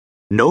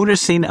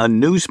Noticing a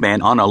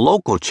newsman on a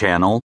local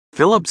channel,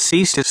 Philip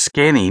ceased his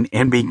scanning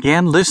and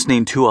began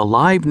listening to a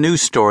live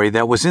news story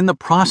that was in the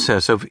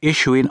process of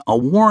issuing a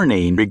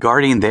warning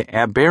regarding the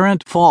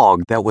aberrant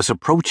fog that was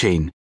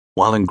approaching.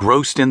 While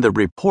engrossed in the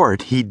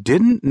report, he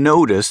didn't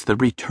notice the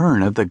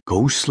return of the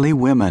ghostly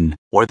women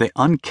or the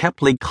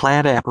unkeptly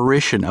clad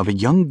apparition of a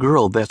young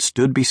girl that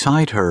stood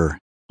beside her.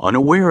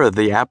 Unaware of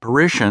the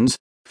apparitions,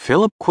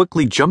 Philip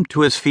quickly jumped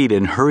to his feet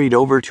and hurried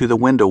over to the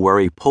window where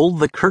he pulled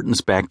the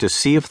curtains back to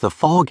see if the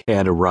fog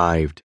had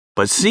arrived.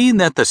 But seeing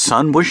that the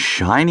sun was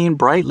shining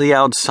brightly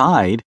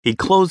outside, he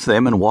closed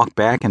them and walked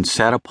back and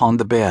sat upon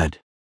the bed.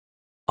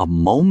 A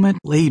moment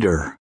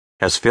later,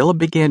 as Philip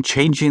began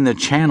changing the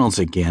channels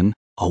again,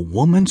 a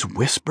woman's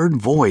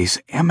whispered voice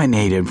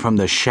emanated from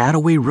the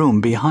shadowy room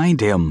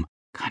behind him.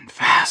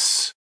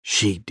 "Confess,"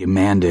 she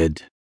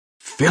demanded.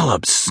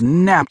 Philip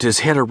snapped his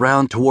head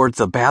around towards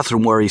the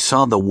bathroom where he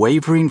saw the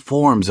wavering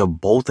forms of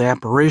both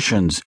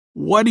apparitions.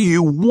 "What do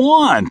you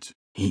want?"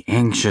 he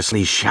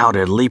anxiously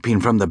shouted, leaping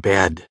from the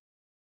bed.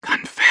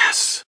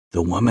 "Confess,"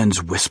 the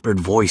woman's whispered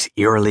voice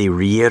eerily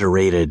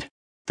reiterated.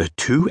 The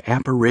two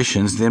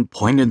apparitions then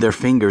pointed their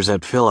fingers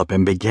at Philip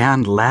and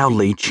began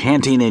loudly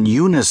chanting in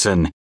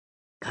unison.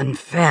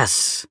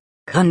 "Confess,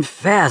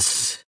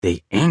 confess,"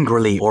 they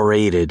angrily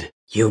orated.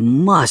 "You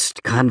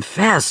must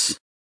confess."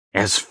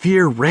 As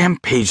fear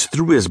rampaged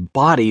through his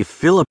body,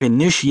 Philip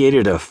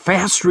initiated a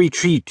fast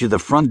retreat to the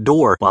front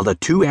door while the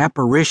two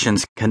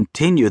apparitions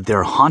continued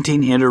their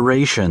haunting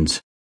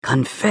iterations.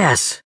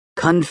 "Confess,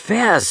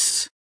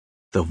 confess."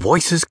 The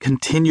voices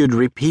continued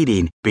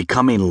repeating,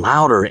 becoming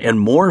louder and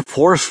more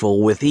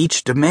forceful with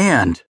each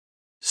demand.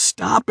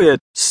 "Stop it!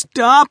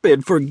 Stop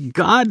it! For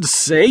God's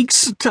sake,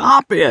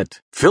 stop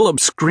it!" Philip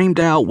screamed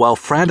out while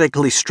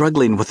frantically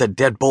struggling with the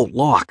deadbolt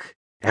lock.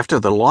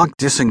 After the lock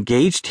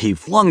disengaged, he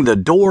flung the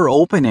door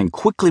open and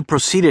quickly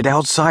proceeded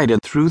outside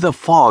and through the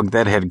fog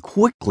that had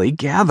quickly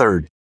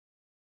gathered.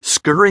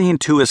 Scurrying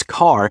to his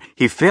car,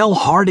 he fell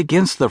hard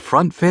against the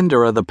front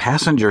fender of the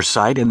passenger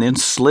side and then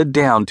slid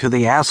down to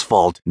the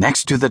asphalt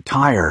next to the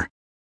tire.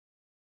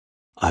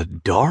 A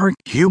dark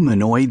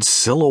humanoid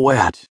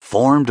silhouette,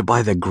 formed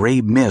by the gray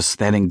mist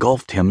that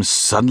engulfed him,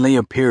 suddenly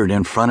appeared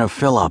in front of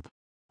Philip.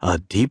 A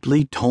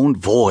deeply toned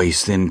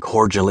voice then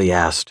cordially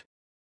asked,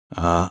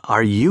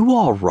 "Are you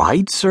all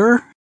right,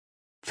 sir?"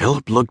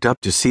 Philip looked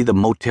up to see the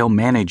motel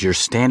manager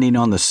standing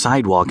on the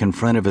sidewalk in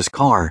front of his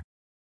car.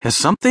 "Has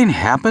something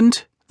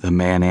happened?" the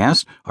man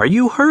asked. "Are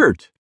you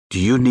hurt? Do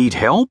you need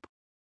help?"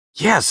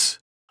 "Yes,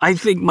 I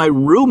think my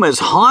room is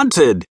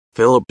haunted,"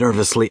 Philip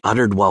nervously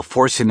uttered while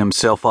forcing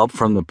himself up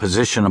from the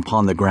position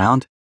upon the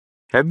ground.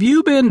 "Have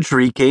you been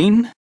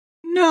drinking?"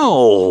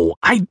 "No,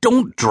 I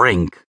don't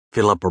drink,"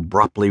 Philip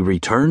abruptly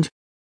returned.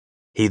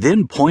 He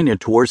then pointed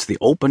towards the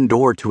open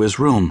door to his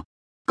room.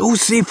 "Go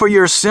see for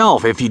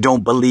yourself if you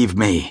don't believe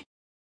me."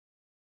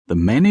 The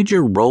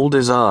manager rolled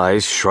his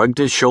eyes, shrugged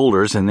his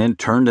shoulders, and then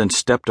turned and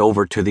stepped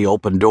over to the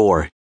open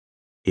door.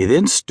 He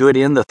then stood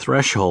in the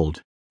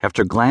threshold.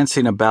 After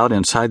glancing about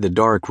inside the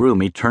dark room,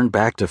 he turned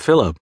back to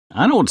Philip.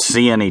 "I don't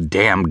see any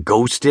damn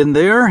ghost in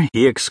there,"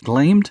 he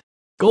exclaimed.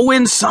 "Go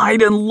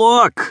inside and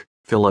look,"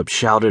 Philip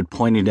shouted,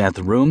 pointing at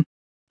the room.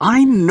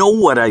 "I know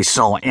what I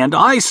saw, and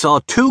I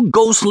saw two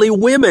ghostly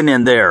women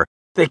in there.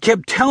 They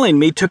kept telling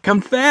me to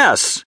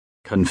confess."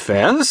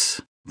 "Confess?"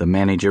 the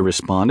manager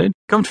responded.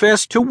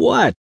 "Confess to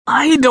what?"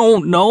 "I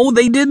don't know.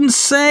 They didn't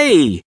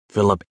say,"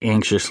 Philip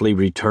anxiously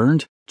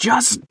returned.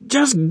 Just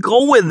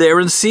go in there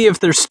and see if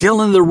they're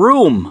still in the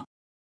room."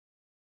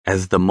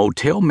 As the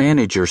motel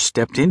manager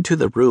stepped into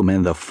the room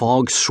and the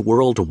fog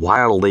swirled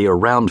wildly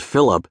around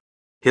Philip,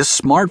 his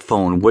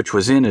smartphone, which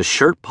was in his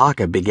shirt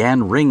pocket,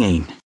 began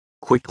ringing.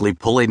 Quickly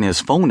pulling his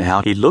phone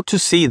out, he looked to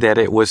see that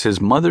it was his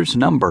mother's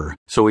number,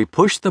 so he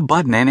pushed the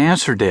button and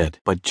answered it.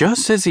 But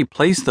just as he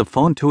placed the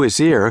phone to his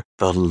ear,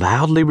 the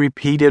loudly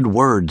repeated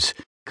words,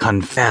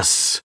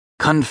 "Confess,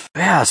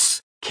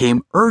 confess,"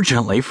 came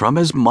urgently from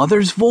his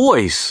mother's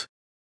voice.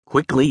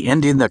 Quickly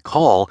ending the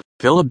call,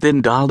 Philip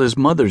then dialed his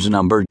mother's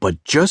number,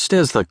 but just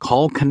as the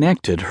call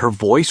connected, her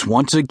voice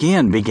once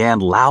again began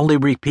loudly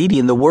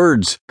repeating the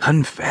words,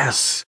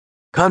 "Confess,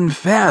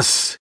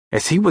 confess."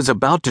 As he was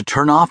about to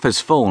turn off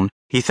his phone,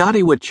 he thought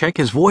he would check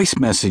his voice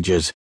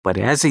messages, but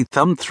as he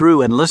thumbed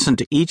through and listened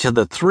to each of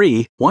the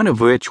three, one of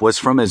which was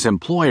from his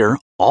employer,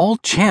 all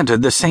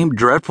chanted the same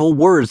dreadful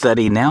words that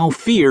he now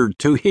feared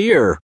to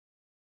hear.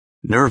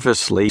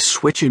 Nervously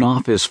switching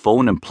off his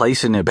phone and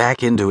placing it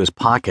back into his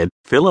pocket,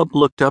 Philip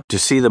looked up to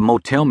see the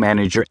motel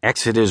manager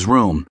exit his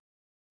room.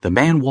 The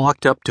man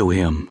walked up to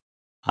him.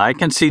 "I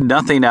can see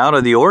nothing out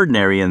of the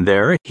ordinary in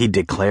there," he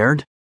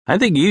declared. "I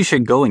think you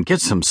should go and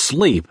get some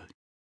sleep."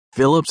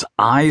 Philip's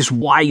eyes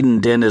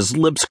widened and his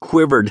lips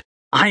quivered.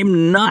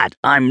 I'm not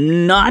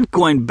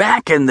going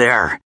back in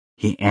there,"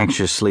 he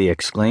anxiously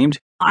exclaimed.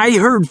 "I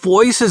heard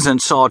voices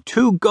and saw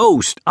two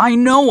ghosts. I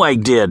know I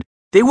did.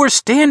 They were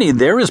standing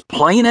there as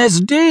plain as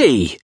day."